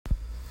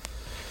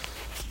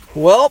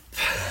Well,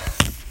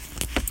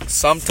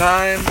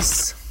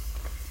 sometimes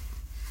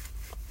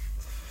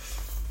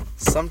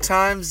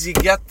you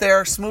get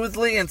there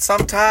smoothly, and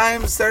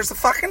sometimes there's a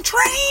fucking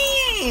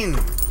train.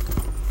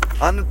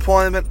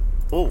 Unemployment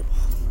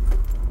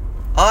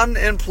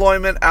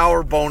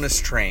hour bonus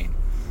train.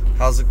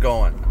 How's it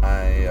going?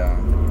 I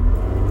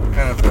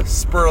kind of a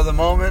spur of the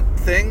moment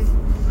thing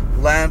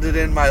landed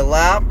in my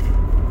lap.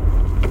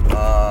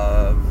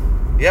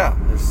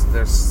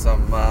 There's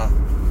some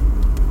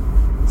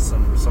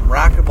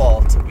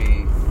racquetball to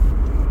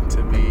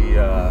be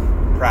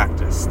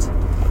practiced.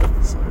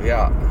 So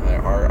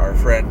our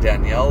friend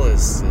Danielle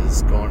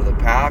is going to the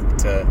pack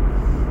to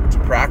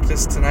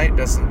practice tonight.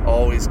 Doesn't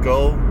always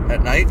go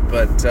at night,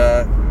 but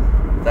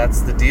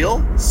that's the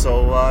deal.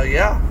 So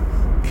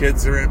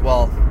kids are in.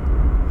 Well,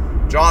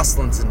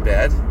 Jocelyn's in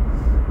bed.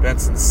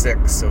 Benson's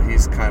sick, so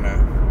he's kind of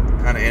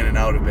in and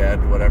out of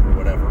bed,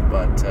 whatever.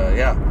 But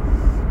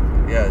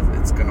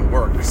it's gonna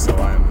work. So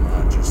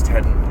I'm just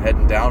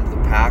heading down to the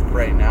pack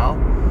right now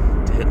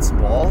to hit some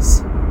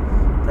balls,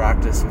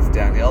 practice with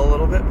Danielle a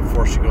little bit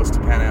before she goes to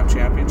Pan Am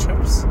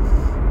Championships.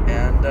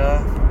 And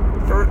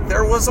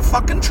there was a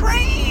fucking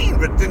train,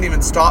 but it didn't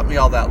even stop me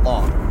all that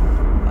long.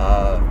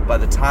 By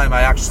the time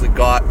I actually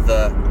got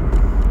the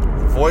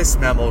voice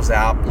memos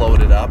app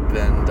loaded up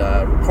and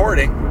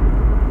recording,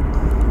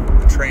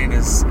 the train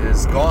is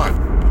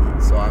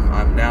gone. So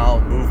I'm now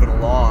moving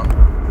along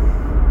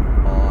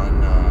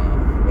on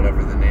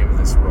whatever the name of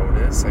this road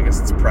is. I guess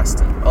it's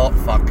Preston. Oh,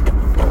 fuck.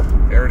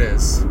 There it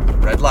is.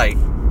 Red light.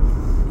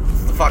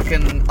 It's the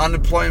fucking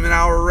unemployment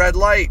hour red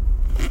light.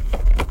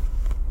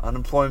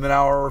 Unemployment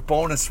hour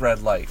bonus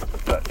red light.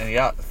 But,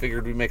 I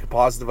figured we'd make a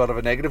positive out of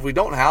a negative. We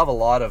don't have a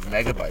lot of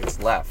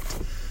megabytes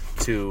left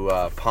to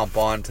pump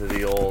onto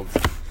the old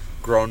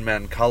Grown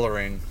Men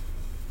Coloring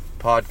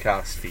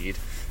podcast feed.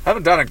 I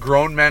haven't done a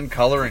Grown Men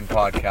Coloring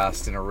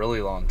podcast in a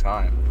really long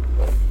time.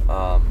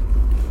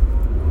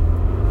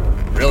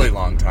 Really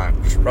long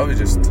time. Should probably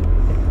just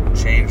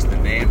change the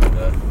name of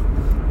the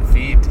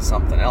feed to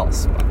something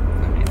else. But,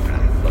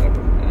 whatever.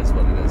 It is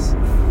what it is.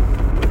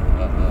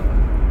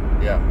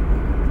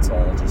 It's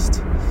all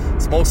just...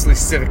 It's mostly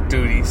civic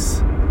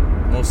duties.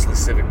 Mostly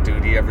civic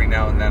duty. Every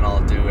now and then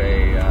I'll do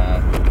an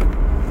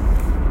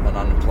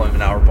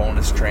unemployment hour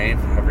bonus train.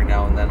 Every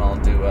now and then I'll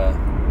do a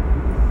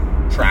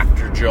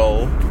Tractor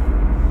Joe.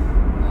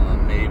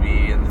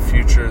 Maybe in the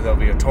future there'll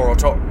be a Toro.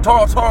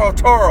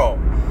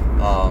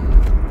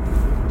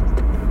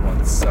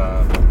 Once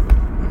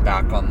I'm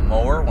back on the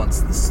mower,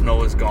 once the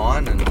snow is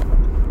gone and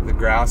the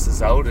grass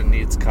is out and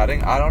needs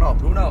cutting. I don't know.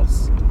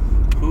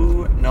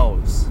 Who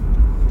knows?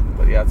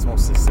 But it's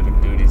mostly civic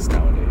duties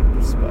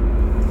nowadays. But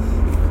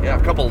a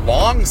couple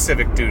long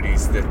civic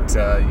duties that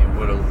you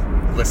would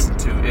have listened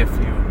to if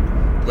you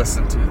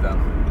listened to them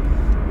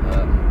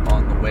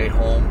on the way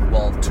home.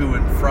 Well, to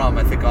and from,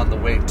 I think on the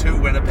way to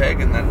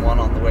Winnipeg, and then one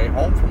on the way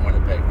home from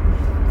Winnipeg.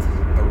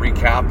 I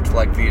recapped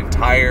like the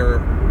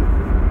entire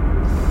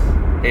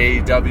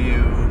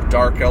AEW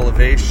Dark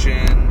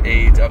Elevation,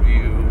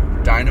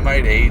 AEW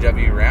Dynamite,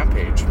 AEW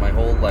Rampage. My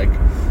whole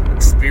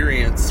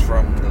experience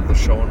from the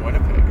show in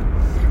Winnipeg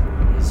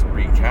was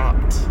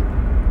recapped.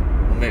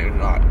 Well, maybe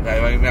not.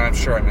 I'm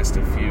sure I missed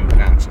a few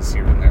matches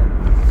here and there,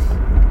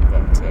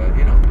 but I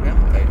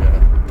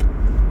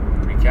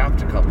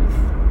recapped a couple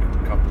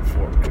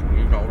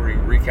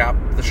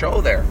recapped the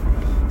show there.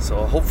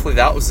 So hopefully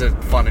that was a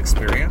fun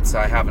experience.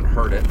 I haven't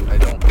heard it. I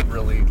don't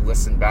really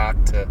listen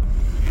back to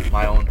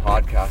my own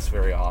podcast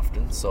very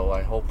often, so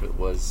I hope it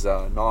was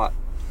not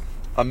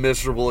a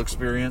miserable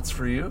experience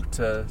for you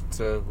to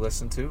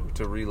listen to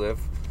relive,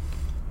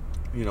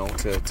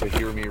 to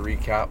hear me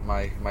recap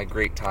my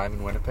great time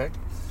in Winnipeg.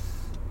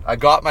 I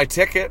got my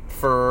ticket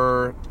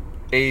for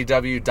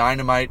AEW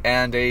Dynamite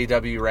and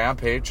AEW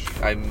Rampage.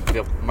 I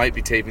might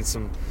be taping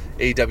some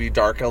AEW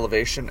Dark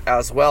Elevation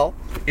as well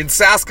in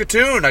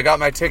Saskatoon. I got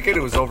my ticket.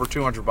 It was over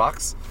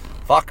 $200.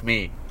 Fuck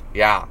me.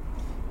 Yeah.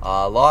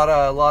 A lot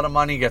of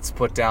money gets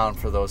put down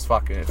for those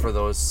tickets.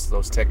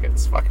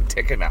 Fucking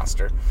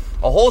Ticketmaster.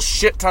 A whole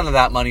shit ton of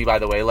that money, by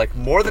the way,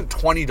 more than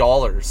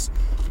 $20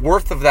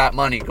 worth of that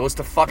money goes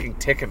to fucking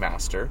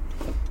Ticketmaster,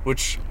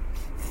 which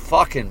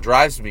fucking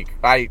drives me.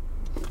 I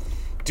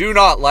do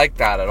not like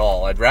that at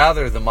all. I'd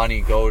rather the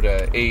money go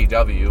to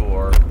AEW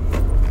or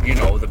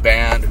the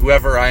band,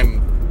 whoever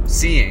I'm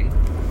seeing.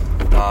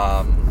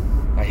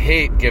 I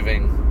hate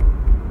giving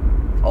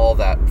all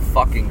that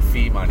fucking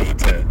fee money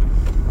to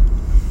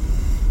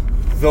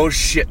those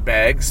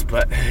shitbags,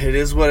 but it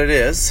is what it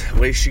is.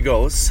 Away she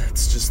goes.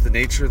 It's just the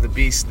nature of the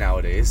beast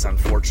nowadays,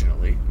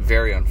 unfortunately.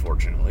 Very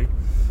unfortunately.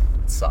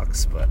 It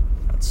sucks, but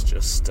that's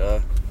just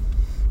the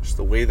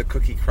way the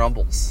cookie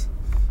crumbles,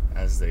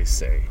 as they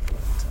say.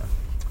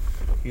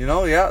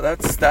 But,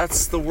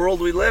 that's the world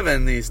we live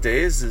in these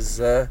days, is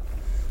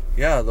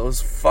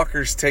those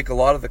fuckers take a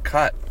lot of the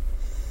cut.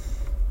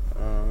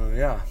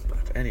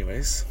 But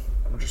anyways,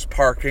 I'm just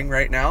parking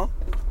right now.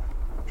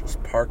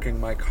 Just parking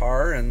my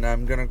car, and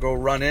I'm going to go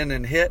run in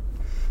and hit.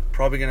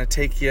 Probably going to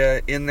take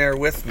you in there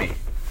with me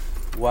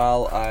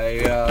while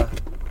I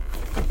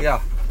yeah,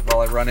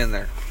 while I run in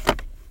there.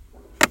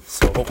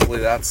 So hopefully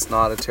that's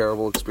not a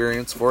terrible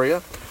experience for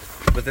you.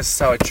 But this is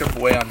how I chip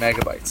away on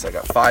megabytes. I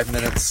got 5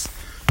 minutes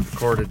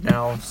recorded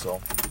now,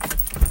 so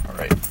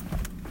alright.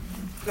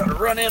 Gotta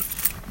run in.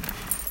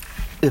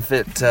 If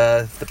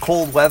the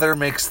cold weather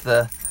makes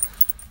the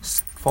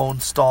phone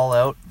stall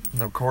out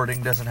and the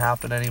recording doesn't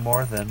happen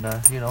anymore, then,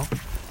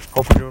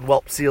 hope you're doing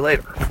well. See you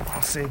later.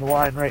 I'll say the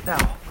line right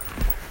now.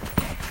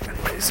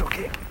 Anyways,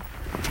 okay.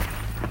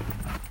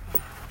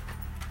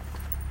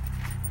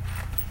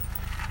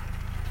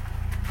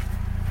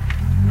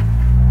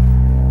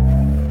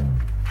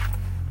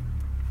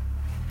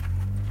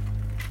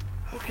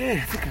 Okay,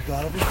 I think I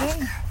got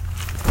everything.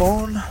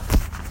 Phone,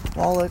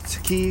 wallet,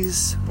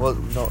 keys. Well,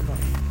 no.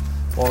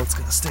 Wallet's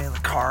gonna stay in the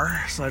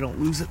car so I don't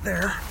lose it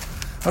there.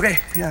 Okay,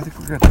 yeah, I think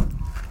we're good.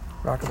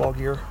 Racquetball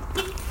gear.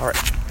 All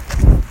right.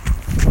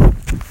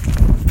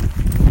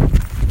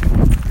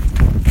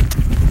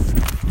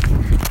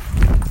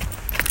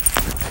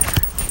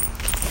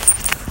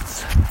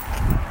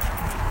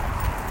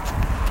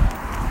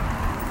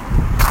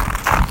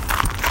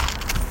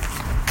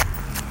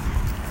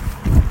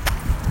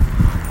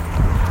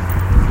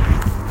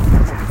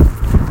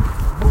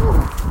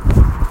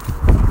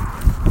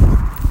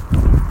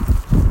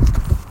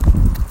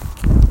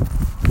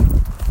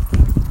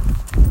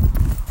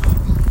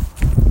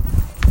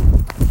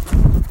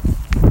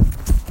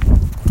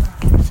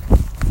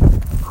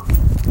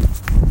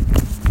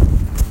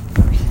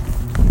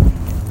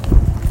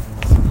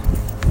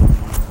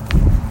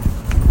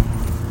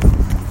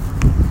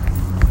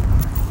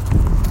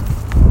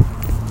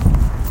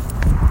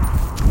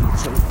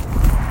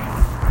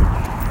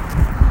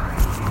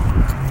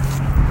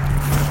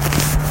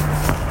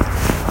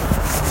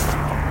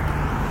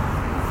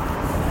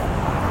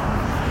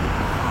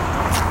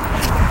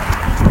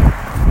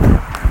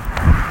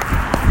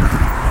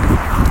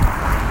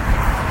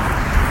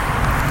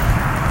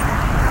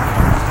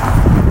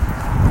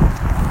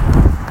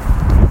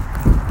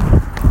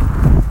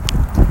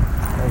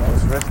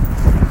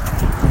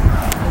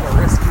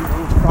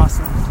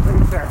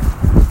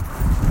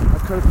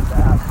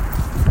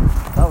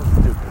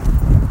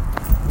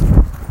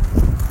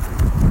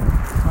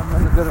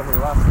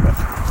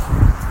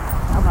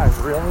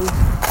 Really?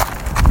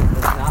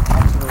 There's not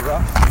much of a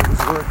rush. It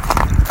was worth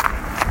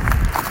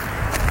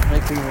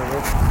making a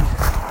little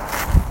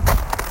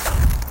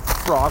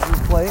Frogger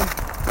play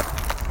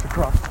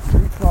across the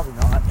street. Probably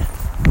not.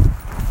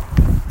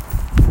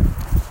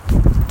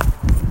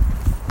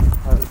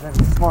 If I was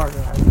any smarter,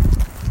 I'd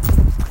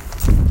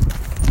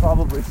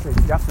probably say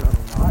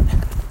definitely not.